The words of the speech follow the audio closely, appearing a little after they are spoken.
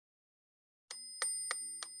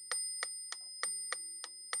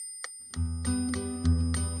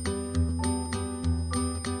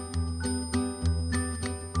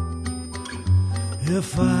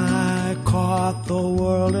If I caught the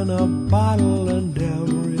world in a bottle and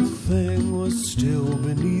everything was still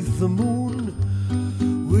beneath the moon,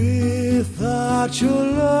 without your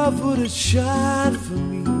love would it shine for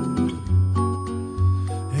me?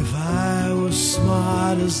 If I was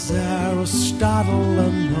smart as Aristotle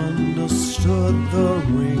and understood the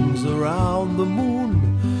rings around the moon,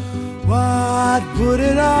 what would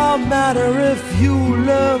it all matter if you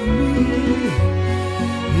loved me?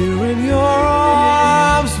 Here in your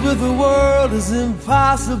arms where the world is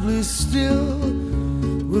impossibly still,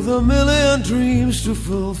 with a million dreams to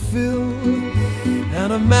fulfill,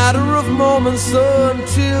 and a matter of moments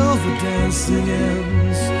until the dancing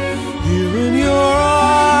ends. Here in your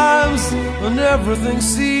arms when everything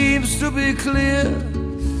seems to be clear,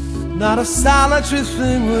 not a solitary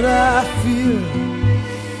thing would I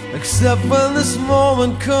fear, except when this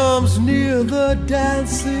moment comes near the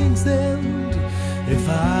dancing's end. If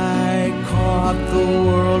I caught the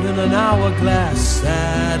world in an hourglass,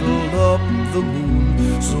 saddled up the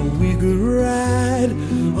moon so we could ride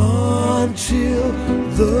until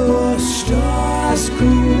the stars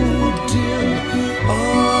grew dim,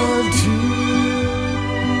 until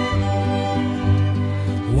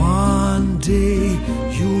one day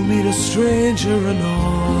you'll meet a stranger and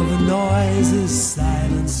all the noise is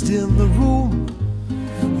silenced in the room.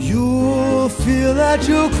 You'll feel that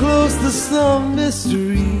you're close to some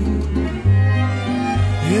mystery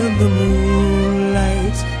in the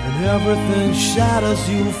moonlight, and everything shadows.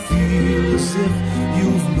 You'll feel as if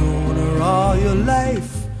you've known her all your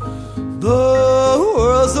life. The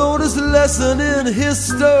world's oldest lesson in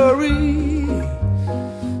history.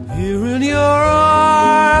 Here in your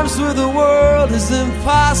arms where the world is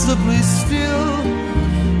impossibly still,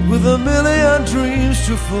 with a million dreams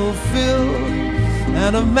to fulfill,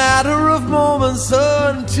 and a matter of moments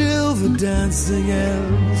until the dancing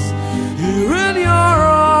ends. Here in your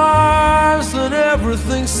arms when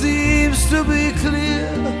everything seems to be clear,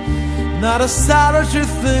 not a solitary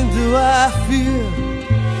thing do I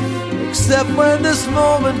fear, except when this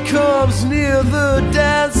moment comes near the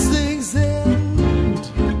dancing's end.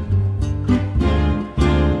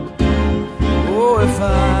 Oh, if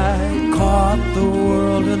I caught the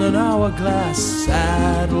world in an hourglass,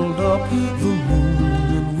 saddled up the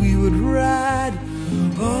moon, we would ride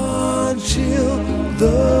until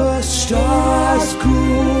the stars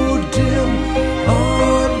grew dim.